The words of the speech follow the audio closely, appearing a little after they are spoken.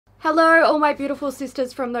Hello all my beautiful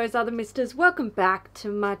sisters from those other misters, welcome back to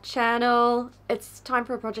my channel. It's time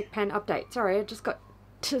for a Project Pan update. Sorry, I just got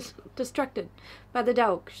distracted by the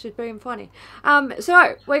dog. She's being funny.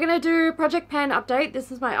 So we're going to do Project Pan update.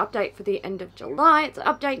 This is my update for the end of July. It's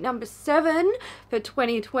update number 7 for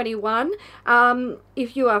 2021.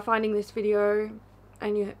 If you are finding this video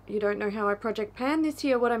and you don't know how I Project Pan, this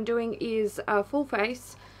year what I'm doing is a full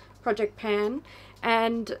face Project Pan,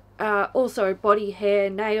 and also body,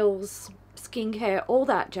 hair, nails, skincare, all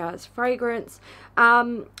that jazz, fragrance.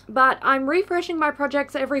 But I'm refreshing my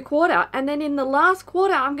projects every quarter, and then in the last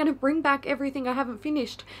quarter I'm going to bring back everything I haven't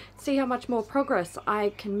finished, see how much more progress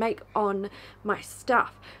I can make on my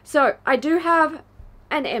stuff. So I do have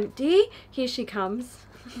an empty. Here she comes.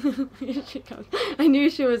 Here she comes. I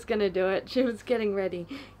knew she was going to do it. She was getting ready.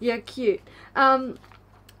 You're cute.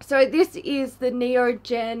 So this is the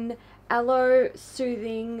Neogen Aloe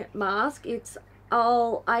Soothing Mask. It's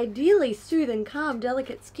all ideally soothe and calm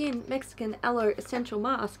delicate skin Mexican aloe essential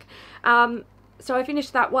mask. So I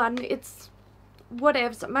finished that one. It's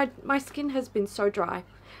whatever. My skin has been so dry.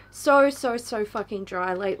 So fucking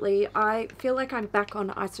dry lately. I feel like I'm back on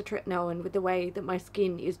isotretinoin with the way that my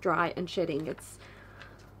skin is dry and shedding. It's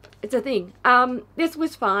a thing. This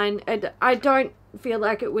was fine. I don't feel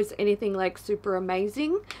like it was anything like super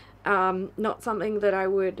amazing. Not something that I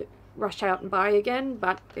would rush out and buy again,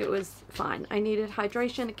 but it was fine. I needed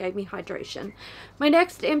hydration. It gave me hydration. My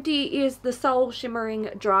next empty is the Soul Shimmering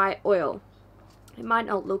Dry Oil. It might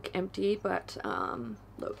not look empty, but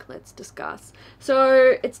look, let's discuss.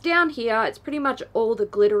 So it's down here. It's pretty much all the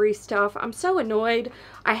glittery stuff. I'm so annoyed.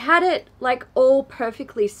 I had it like all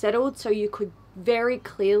perfectly settled so you could very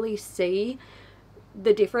clearly see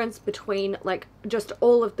the difference between like just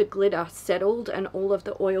all of the glitter settled and all of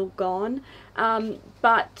the oil gone,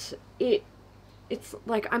 but it's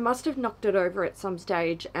like I must have knocked it over at some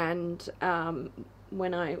stage, and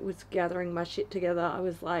when I was gathering my shit together I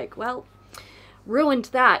was like, well, ruined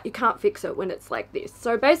that. You can't fix it when it's like this.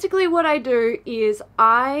 So basically what I do is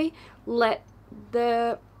I let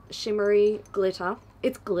the shimmery glitter,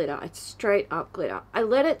 it's glitter, it's straight up glitter, I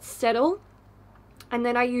let it settle, and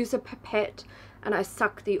then I use a pipette and I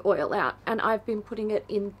suck the oil out, and I've been putting it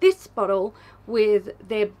in this bottle with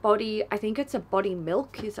their body, I think it's a body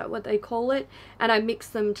milk, is that what they call it? And I mix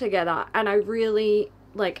them together, and I really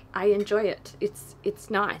like, I enjoy it. It's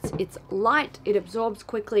nice, it's light, it absorbs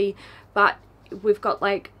quickly, but we've got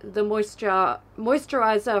like the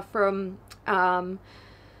moisturizer from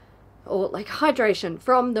or like hydration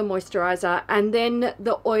from the moisturizer, and then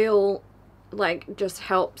the oil like just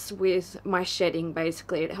helps with my shedding.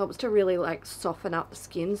 Basically it helps to really like soften up the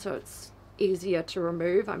skin so it's easier to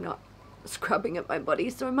remove. I'm not scrubbing at my body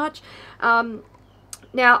so much. Now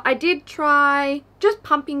I did try just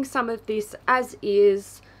pumping some of this as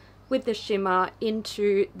is with the shimmer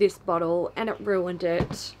into this bottle, and it ruined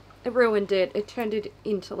it. It turned it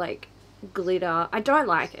into like glitter. I don't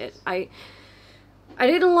like it. I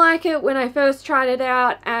didn't like it when I first tried it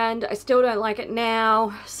out, and I still don't like it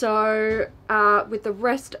now. So with the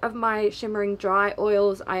rest of my shimmering dry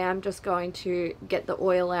oils, I am just going to get the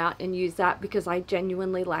oil out and use that because I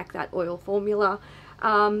genuinely like that oil formula.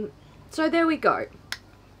 So there we go.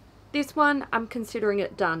 This one, I'm considering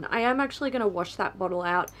it done. I am actually going to wash that bottle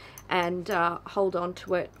out and hold on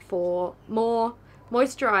to it for more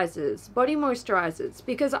moisturizers, body moisturizers,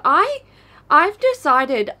 because I've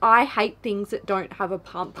decided I hate things that don't have a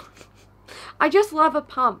pump. I just love a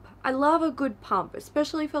pump. I love a good pump,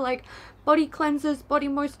 especially for like body cleansers, body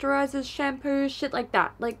moisturizers, shampoos, shit like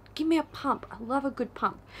that. Like, give me a pump. I love a good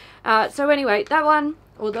pump. So anyway, that one,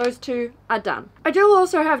 or those two, are done. I do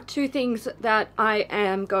also have two things that I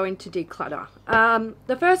am going to declutter.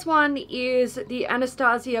 The first one is the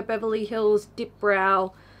Anastasia Beverly Hills Dip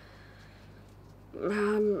Brow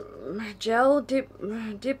gel,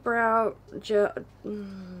 dip brow gel.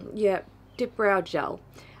 Yeah, dip brow gel.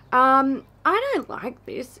 I don't like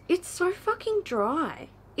this. It's so fucking dry.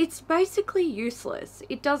 It's basically useless.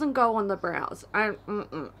 It doesn't go on the brows. I'm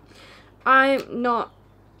not,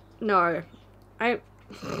 no. I'm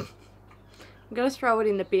gonna throw it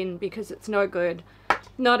in the bin because it's no good.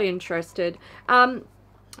 Not interested. I'm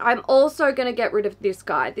also gonna get rid of this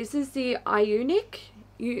guy. This is the Ionic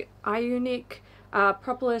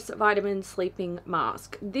Propolis Vitamin Sleeping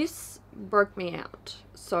Mask. This broke me out,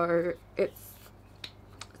 so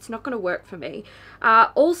it's not going to work for me.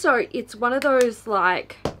 Also, it's one of those,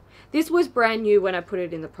 like, this was brand new when I put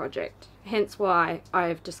it in the project, hence why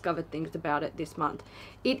I've discovered things about it this month.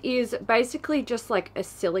 It is basically just like a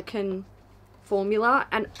silicone formula,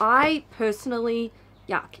 and I personally,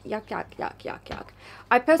 yuck.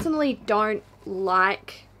 I personally don't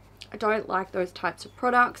like I don't like those types of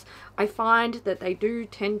products. I find that they do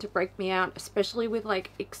tend to break me out, especially with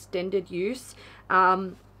like extended use.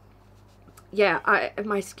 Yeah,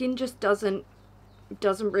 my skin just doesn't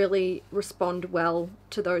really respond well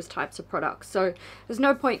to those types of products, so there's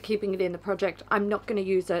no point keeping it in the project. I'm not going to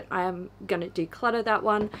use it. I am going to declutter that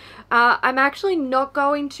one. I'm actually not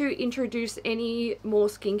going to introduce any more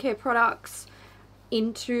skincare products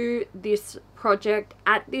into this project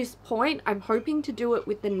at this point. I'm hoping to do it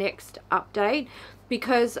with the next update,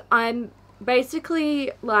 because I'm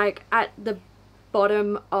basically like at the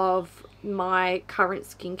bottom of my current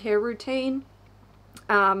skincare routine.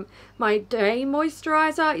 My day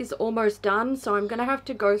moisturizer is almost done, so I'm gonna have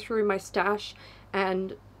to go through my stash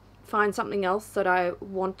and find something else that I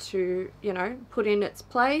want to, you know, put in its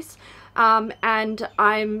place. And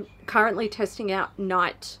I'm currently testing out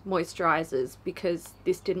night moisturizers because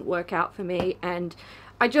this didn't work out for me, and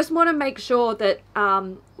I just want to make sure that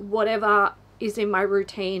whatever is in my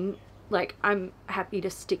routine, like, I'm happy to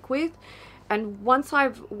stick with. And once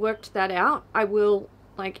I've worked that out, I will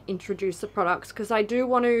like introduce the products, because I do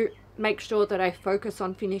want to make sure that I focus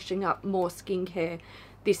on finishing up more skincare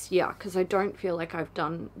this year, because I don't feel like I've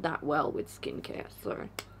done that well with skincare. So,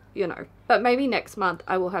 you know, but maybe next month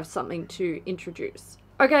I will have something to introduce.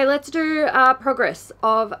 Okay, let's do progress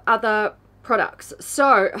of other products.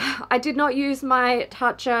 So I did not use my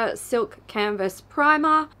Tatcha Silk Canvas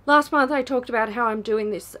Primer. Last month I talked about how I'm doing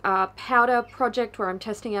this powder project where I'm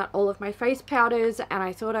testing out all of my face powders, and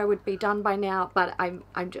I thought I would be done by now, but I'm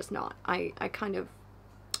just not. I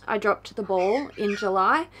dropped the ball in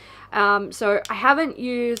July. So I haven't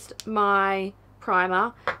used my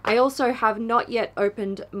primer. I also have not yet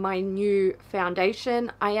opened my new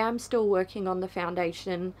foundation. I am still working on the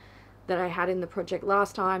foundation that I had in the project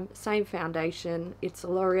last time. Same foundation. It's a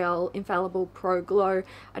L'Oreal Infallible Pro Glow.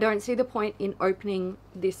 I don't see the point in opening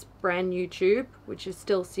this brand new tube, which is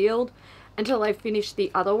still sealed, until I finish the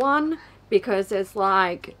other one, because there's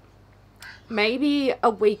like maybe a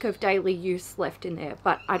week of daily use left in there,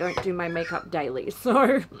 but I don't do my makeup daily,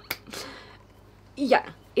 so yeah,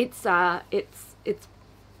 it's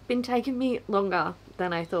been taking me longer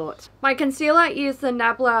than I thought. My concealer is the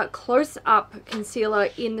Nabla Close Up Concealer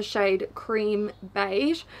in the shade Cream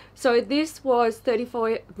Beige. So this was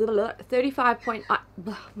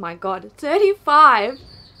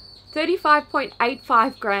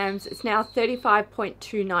 35.85 grams. It's now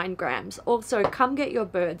 35.29 grams. Also, come get your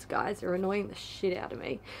birds, guys. They're annoying the shit out of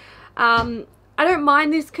me. I don't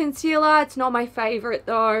mind this concealer. It's not my favorite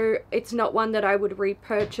though. It's not one that I would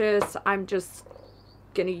repurchase. I'm just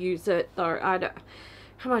gonna use it though. I don't.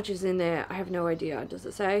 How much is in there? I have no idea. Does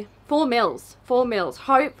it say? 4 mils. 4 mils.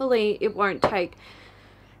 Hopefully it won't take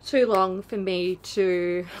too long for me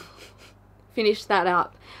to finish that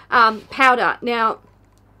up. Powder. Now,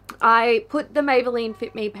 I put the Maybelline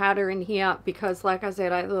Fit Me powder in here because, like I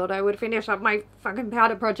said, I thought I would finish up my fucking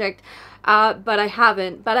powder project, but I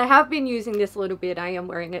haven't. But I have been using this a little bit. I am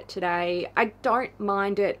wearing it today. I don't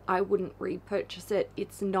mind it. I wouldn't repurchase it.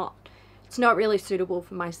 It's not really suitable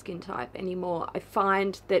for my skin type anymore. I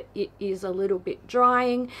find that it is a little bit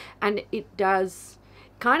drying, and it does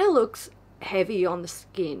kind of looks heavy on the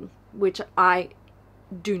skin, which I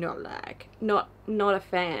do not like. Not a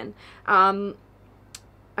fan.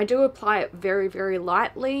 I do apply it very, very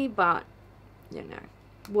lightly, but you know,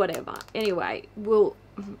 whatever. Anyway,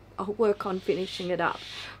 I'll work on finishing it up.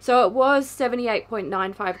 So it was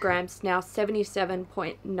 78.95 grams, now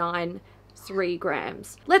 77.93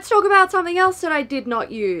 grams. Let's talk about something else that I did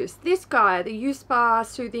not use. This guy, the U-Spa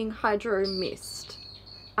Soothing Hydro Mist.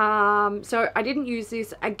 So I didn't use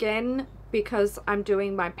this again because I'm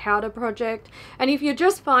doing my powder project. And if you're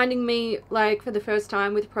just finding me like for the first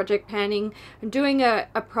time with project panning, I'm doing a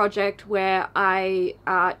project where I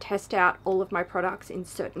test out all of my products in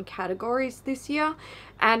certain categories this year,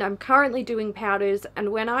 and I'm currently doing powders.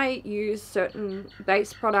 And when I use certain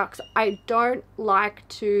base products, I don't like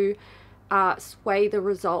to sway the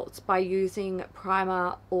results by using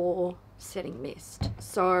primer or setting mist,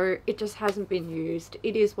 so it just hasn't been used.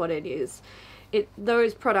 It is what it is.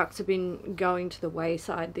 Those products have been going to the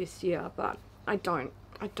wayside this year, but I don't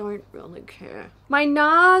really care. My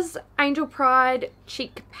NARS Angel Pride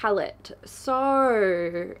Cheek Palette.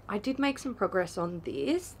 So I did make some progress on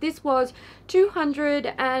this. This was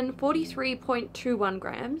 243.21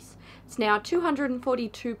 grams. It's now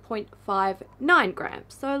 242.59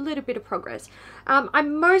 grams, so a little bit of progress.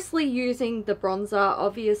 I'm mostly using the bronzer,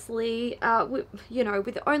 obviously, you know,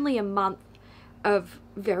 with only a month of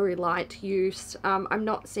very light use. I'm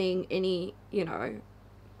not seeing any, you know,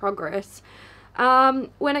 progress.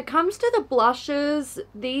 When it comes to the blushes,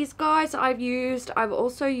 these guys I've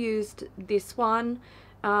also used this one.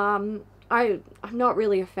 I'm not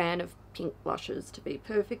really a fan of pink blushes, to be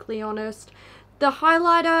perfectly honest. The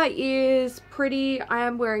highlighter is pretty. I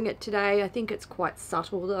am wearing it today. I think it's quite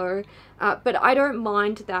subtle though, but I don't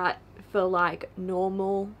mind that for like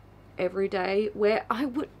normal everyday where I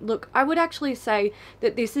would actually say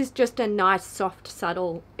that this is just a nice soft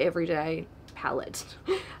subtle everyday palette.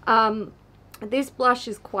 This blush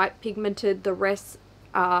is quite pigmented. The rest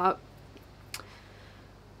are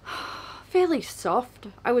fairly soft,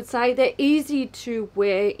 I would say. They're easy to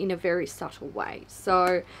wear in a very subtle way,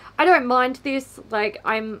 so I don't mind this. Like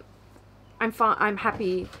I'm fine. I'm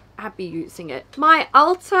happy using it. My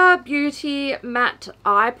Ulta Beauty Matte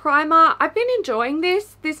Eye Primer, I've been enjoying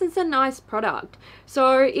this. This is a nice product.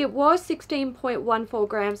 So it was 16.14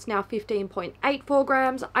 grams, now 15.84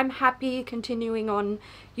 grams. I'm happy continuing on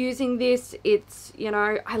using this. It's, you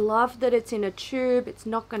know, I love that it's in a tube. It's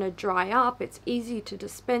not going to dry up. It's easy to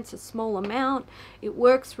dispense a small amount. It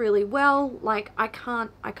works really well. Like I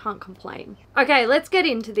can't complain. Okay, let's get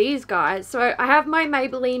into these guys. So I have my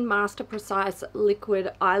Maybelline Master Precise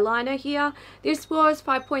Liquid Eyeliner here. This was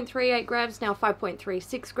 5.38 grams, now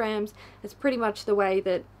 5.36 grams. It's pretty much the way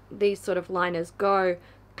that these sort of liners go.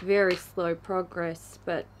 Very slow progress,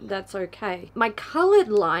 but that's okay. My colored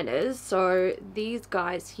liners, so these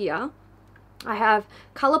guys here, I have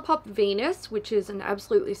Colourpop Venus, which is an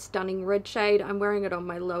absolutely stunning red shade. I'm wearing it on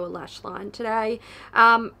my lower lash line today.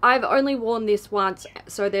 I've only worn this once,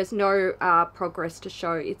 so there's no progress to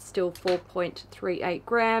show. It's still 4.38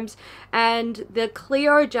 grams. And the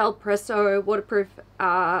Clio Gel Presso Waterproof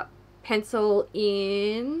Pencil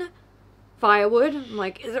in Firewood. I'm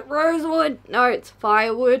like, is it Rosewood? No, it's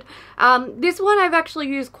Firewood. This one I've actually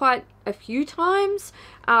used quite a few times.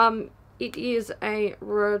 It is a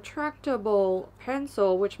retractable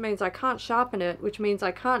pencil, which means I can't sharpen it, which means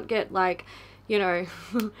I can't get, like, you know,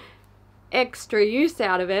 extra use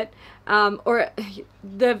out of it. Or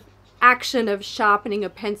the action of sharpening a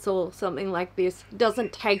pencil, something like this,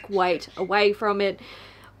 doesn't take weight away from it.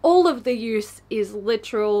 All of the use is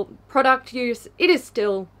literal product use. It is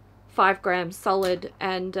still 5 grams solid,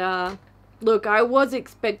 and look, I was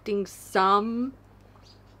expecting some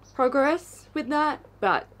progress with that,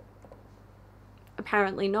 but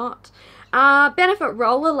apparently not. Benefit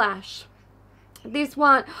Roller Lash. This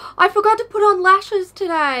one, I forgot to put on lashes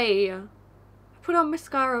today. I put on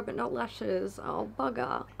mascara but not lashes. Oh,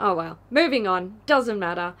 bugger. Oh well, moving on, doesn't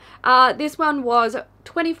matter. This one was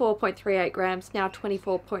 24.38 grams, now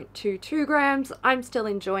 24.22 grams. I'm still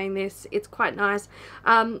enjoying this. It's quite nice.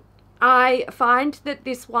 I find that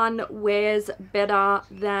this one wears better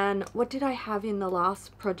than, what did I have in the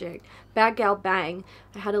last project? Bad Gal Bang.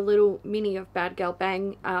 I had a little mini of Bad Gal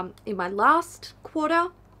Bang in my last quarter.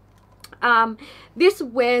 This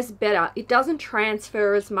wears better. It doesn't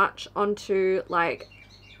transfer as much onto like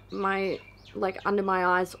under my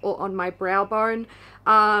eyes or on my brow bone.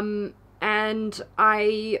 And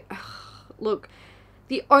look,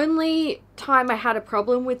 the only time I had a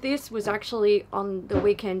problem with this was actually on the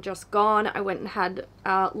weekend just gone. I went and had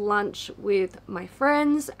lunch with my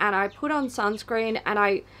friends, and I put on sunscreen, and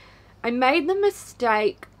I made the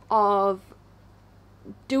mistake of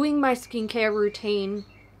doing my skincare routine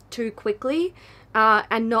too quickly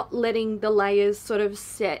and not letting the layers sort of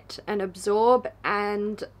set and absorb,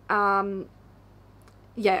 and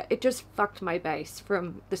yeah, it just fucked my base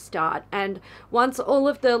from the start. And once all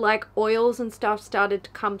of the like oils and stuff started to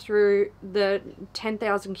come through, the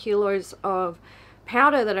 10,000 kilos of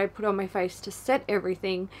powder that I put on my face to set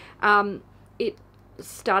everything, it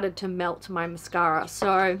started to melt my mascara.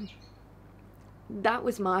 So that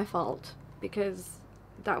was my fault, because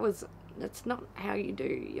that's not how you do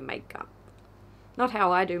your makeup. Not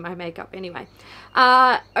how I do my makeup anyway.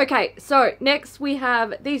 Okay, so next we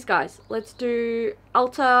have these guys. Let's do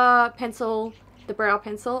Ulta Pencil, the brow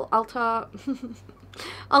pencil. Ulta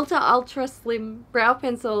Ultra Slim Brow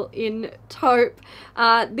Pencil in Taupe.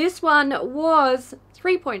 This one was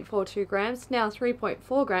 3.42 grams, now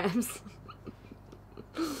 3.4 grams.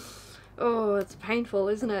 Oh, it's painful,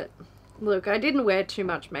 isn't it? Look, I didn't wear too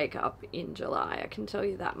much makeup in July, I can tell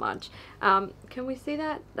you that much. Can we see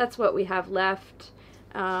that? That's what we have left.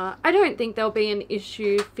 I don't think there'll be an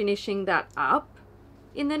issue finishing that up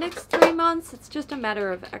in the next 3 months. It's just a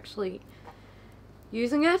matter of actually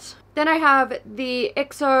using it. Then I have the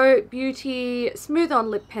XO Beauty Smooth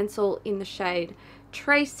On Lip Pencil in the shade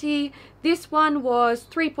Tracy. This one was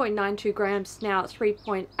 3.92 grams, now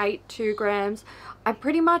 3.82 grams. I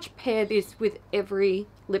pretty much pair this with every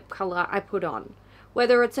lip color I put on,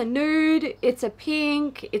 Whether it's a nude, it's a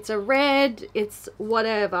pink, it's a red, it's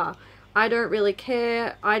whatever. I don't really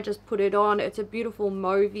care. I just put it on. It's a beautiful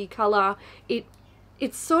mauvey color.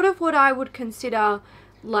 It's sort of what I would consider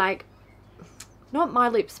like, not my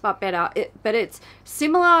lips but better, but it's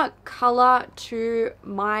similar color to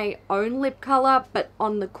my own lip color but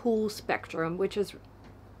on the cool spectrum, which is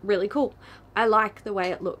really cool. I like the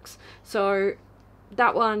way it looks. So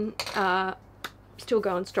that one still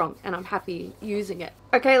going strong and I'm happy using it.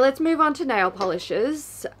 Okay, let's move on to nail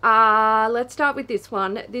polishes. Let's start with this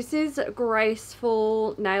one. This is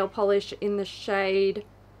Graceful nail polish in the shade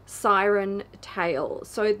Siren Tail.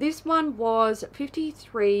 So this one was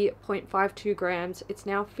 53.52 grams. It's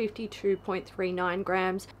now 52.39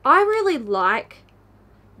 grams. I really like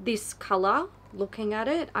this color. Looking at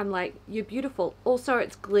it, I'm like, you're beautiful. Also,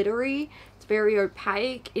 it's glittery, it's very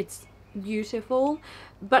opaque, it's beautiful,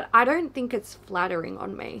 but I don't think it's flattering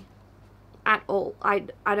on me at all. I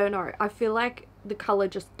don't know. I feel like the color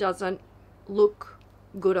just doesn't look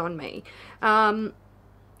good on me.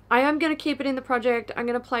 I am going to keep it in the project. I'm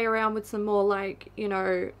going to play around with some more, like, you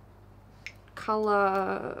know,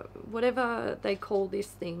 color, whatever they call this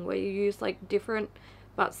thing, where you use like different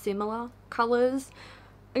but similar colors.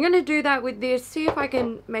 I'm going to do that with this, see if I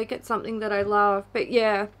can make it something that I love. But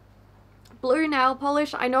yeah, blue nail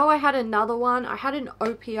polish. I know I had another one. I had an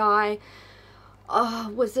OPI.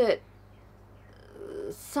 Was it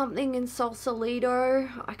something in Sausalito?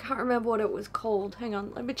 I can't remember what it was called. Hang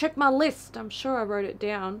on, let me check my list. I'm sure I wrote it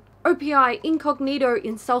down. OPI Incognito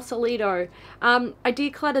in Sausalito. I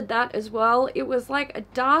decluttered that as well. It was like a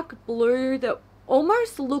dark blue that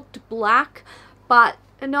almost looked black, but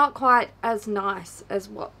not quite as nice as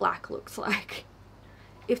what black looks like,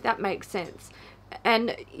 if that makes sense.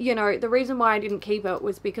 And you know, the reason why I didn't keep it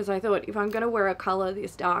was because I thought, if I'm going to wear a color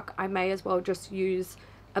this dark, I may as well just use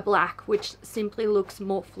a black, which simply looks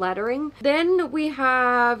more flattering. Then we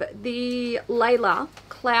have the Layla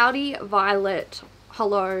Cloudy Violet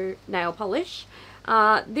Hollow Nail Polish.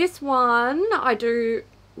 This one I do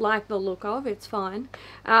like the look of. It's fine.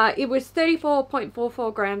 It was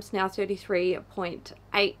 34.44 grams, now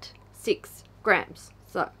 33.86 grams.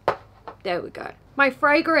 So there we go. My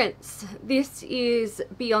fragrance, this is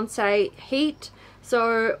Beyonce Heat.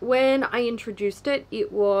 So when I introduced it,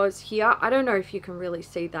 it was here. I don't know if you can really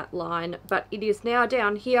see that line, but it is now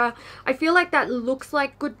down here. I feel like that looks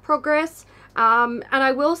like good progress. And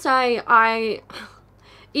I will say,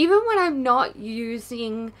 even when I'm not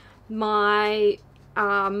using my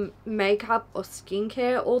makeup or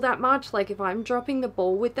skincare all that much, like if I'm dropping the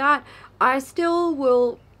ball with that, I still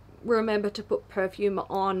will remember to put perfume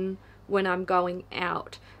on when I'm going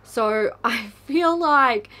out. So I feel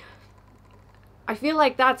like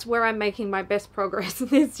that's where I'm making my best progress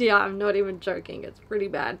this year. I'm not even joking. It's pretty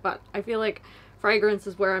bad, but I feel like fragrance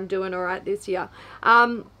is where I'm doing all right this year.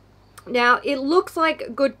 Now it looks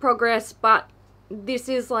like good progress, but this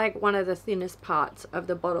is like one of the thinnest parts of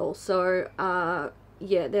the bottle. So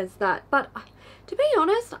yeah, there's that. But to be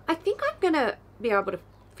honest, I think I'm gonna be able to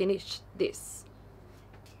finish this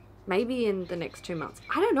maybe in the next 2 months.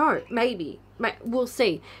 I don't know, maybe we'll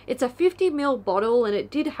see. It's a 50 ml bottle and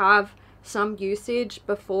it did have some usage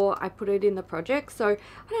before I put it in the project, so I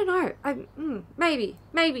don't know. Maybe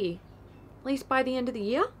at least by the end of the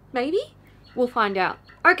year, maybe we'll find out.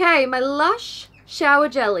 Okay, my Lush shower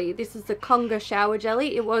jelly. This is the Conga shower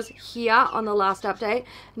jelly. It was here on the last update,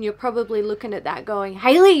 and you're probably looking at that going,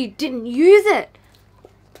 Hailey, you didn't use it.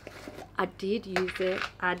 I did use it.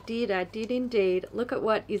 I did indeed. Look at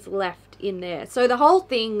what is left in there. So the whole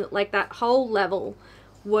thing, like that whole level,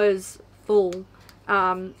 was full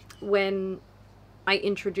when I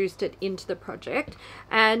introduced it into the project.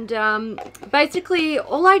 And basically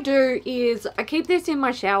all I do is I keep this in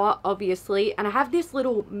my shower, obviously, and I have this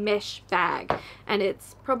little mesh bag, and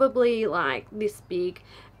it's probably like this big,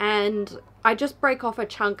 and I just break off a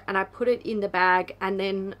chunk and I put it in the bag, and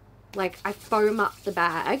then like I foam up the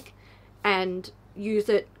bag and use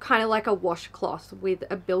it kind of like a washcloth with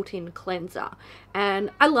a built-in cleanser.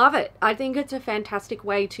 And I love it. I think it's a fantastic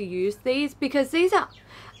way to use these, because these are,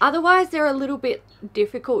 otherwise they're a little bit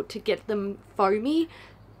difficult to get them foamy.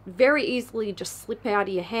 Very easily just slip out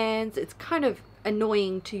of your hands. It's kind of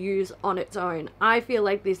annoying to use on its own. I feel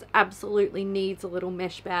like this absolutely needs a little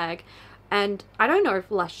mesh bag, and I don't know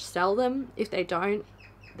if Lush sell them. If they don't,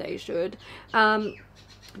 they should.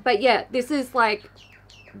 But yeah, this is like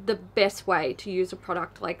the best way to use a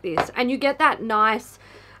product like this, and you get that nice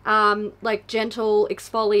like gentle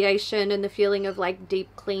exfoliation and the feeling of like deep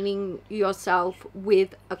cleaning yourself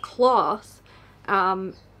with a cloth,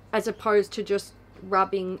 as opposed to just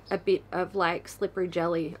rubbing a bit of like slippery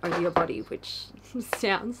jelly over your body, which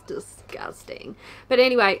sounds disgusting. But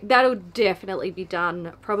anyway, that'll definitely be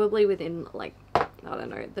done probably within like, I don't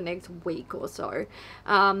know, the next week or so.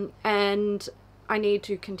 And I need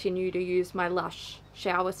to continue to use my Lush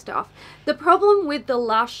shower stuff. The problem with the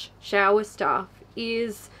Lush shower stuff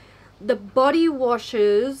is the body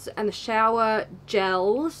washes and the shower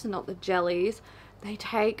gels, not the jellies, they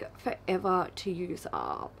take forever to use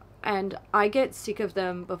up. And I get sick of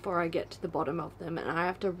them before I get to the bottom of them, and I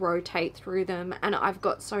have to rotate through them, and I've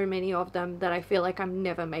got so many of them that I feel like I'm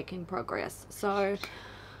never making progress. So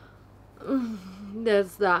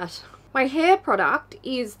there's that. My hair product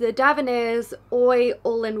is the Davinair's Oil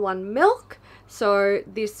All-in-One Milk. So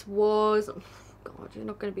this was, God, you're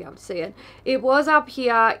not going to be able to see it. It was up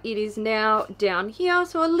here. It is now down here.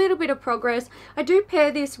 So a little bit of progress. I do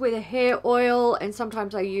pair this with a hair oil, and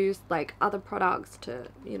sometimes I use like other products to,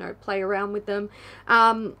 you know, play around with them.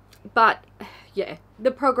 But yeah,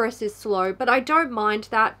 the progress is slow, but I don't mind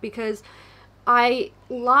that because I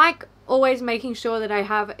like always making sure that I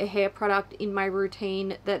have a hair product in my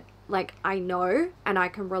routine that like I know and I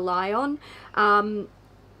can rely on.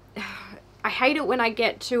 I hate it when I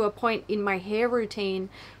get to a point in my hair routine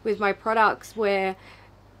with my products where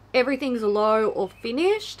everything's low or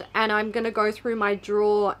finished and I'm going to go through my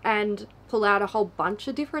drawer and pull out a whole bunch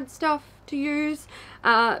of different stuff to use,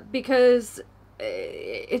 because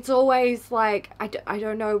it's always like I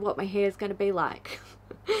don't know what my hair is going to be like.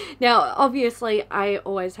 Now obviously I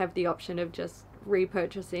always have the option of just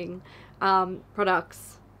repurchasing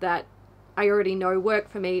products that I already know work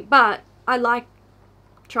for me, but I like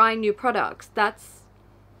trying new products. That's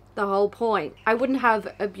the whole point. I wouldn't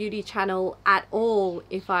have a beauty channel at all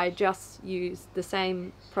if I just used the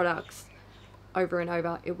same products over and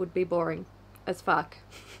over. It would be boring as fuck.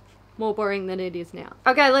 More boring than it is now.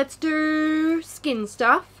 Okay, let's do skin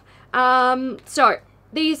stuff. So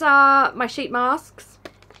these are my sheet masks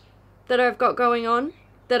that I've got going on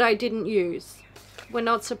that I didn't use. We're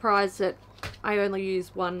not surprised that I only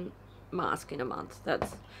use one mask in a month.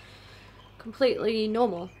 That's completely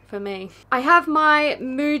normal for me. I have my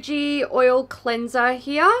Muji oil cleanser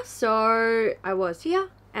here. So I was here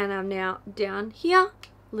and I'm now down here.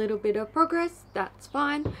 Little bit of progress, that's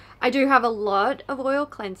fine. I do have a lot of oil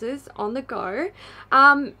cleansers on the go.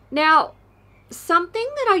 Now, something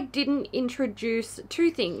that I didn't introduce, two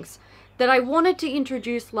things that I wanted to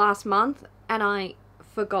introduce last month and I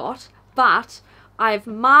forgot, but I've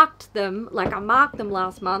marked them, like I marked them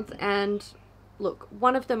last month, and look,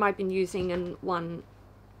 one of them I've been using and one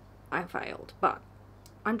I failed, but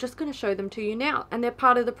I'm just going to show them to you now and they're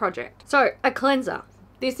part of the project. So a cleanser.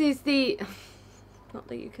 This is the, not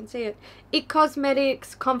that you can see it, It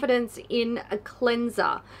Cosmetics Confidence in a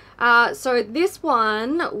Cleanser. So this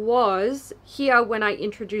one was here when I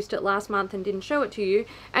introduced it last month and didn't show it to you,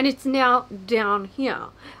 and it's now down here.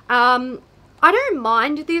 I don't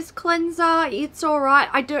mind this cleanser. It's all right.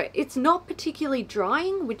 It's not particularly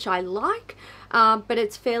drying, which I like, but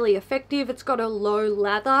it's fairly effective. It's got a low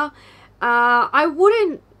lather. I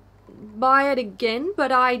wouldn't buy it again,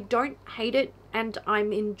 but I don't hate it and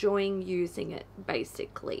I'm enjoying using it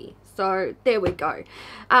basically. So there we go.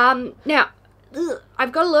 Now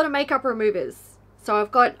I've got a lot of makeup removers. So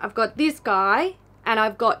I've got this guy and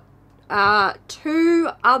I've got two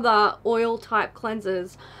other oil type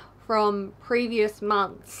cleansers from previous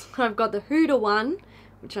months. I've got the Huda one,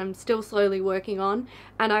 which I'm still slowly working on,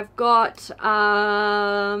 and I've got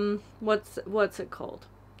what's it called?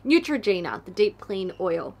 Neutrogena, the deep clean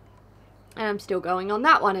oil, and I'm still going on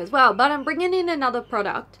that one as well. But I'm bringing in another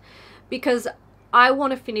product because I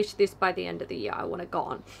want to finish this by the end of the year. I want it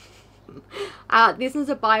gone. This is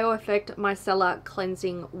a BioEffect Micellar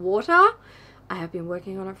Cleansing Water. I have been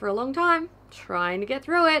working on it for a long time, trying to get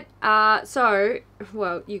through it. So,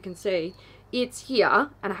 well, you can see it's here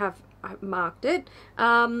and I've marked it.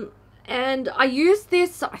 And I used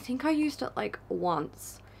this, I think I used it like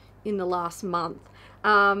once in the last month.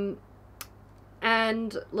 And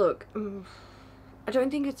look, I don't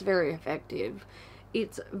think it's very effective.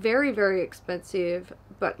 It's very, very expensive,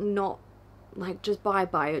 but not like, just buy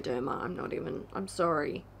Bioderma. I'm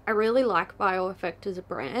sorry. I really like BioEffect as a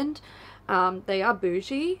brand. They are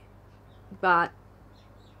bougie, but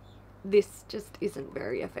this just isn't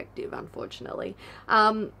very effective, unfortunately.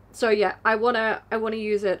 So yeah, I wanna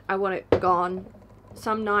use it. I want it gone.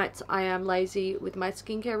 Some nights I am lazy with my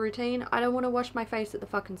skincare routine. I don't want to wash my face at the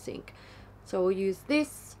fucking sink. So I'll use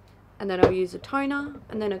this, and then I'll use a toner,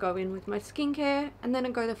 and then I'll go in with my skincare, and then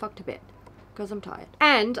I'll go the fuck to bed. because I'm tired.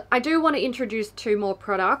 And I do want to introduce 2 more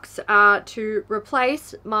products to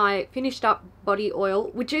replace my finished up body oil,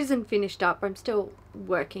 which isn't finished up. I'm still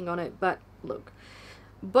working on it, but look,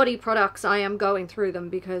 body products, I am going through them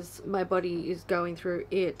because my body is going through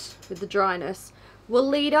it with the dryness. Will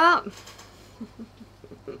lead up.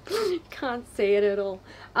 Can't see it at all.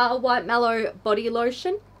 White Mallow body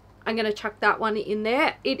lotion. I'm going to chuck that one in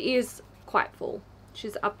there. It is quite full.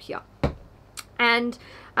 She's up here. And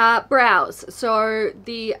brows. So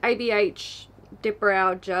the ABH Dip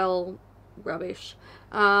Brow Gel rubbish.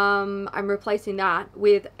 I'm replacing that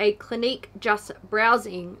with a Clinique Just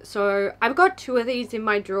Browsing. So I've got 2 of these in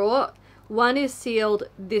my drawer. One is sealed.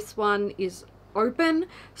 This one is open.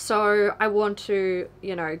 So I want to,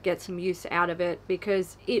 you know, get some use out of it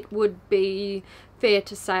because it would be fair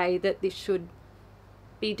to say that this should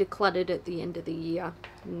be decluttered at the end of the year,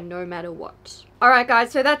 no matter what. Alright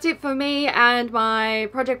guys, so that's it for me and my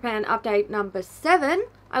project pan update number 7.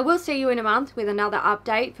 I will see you in a month with another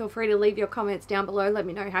update. Feel free to leave your comments down below. Let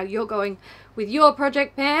me know how you're going with your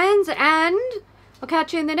project pans, and I'll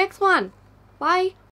catch you in the next one. Bye.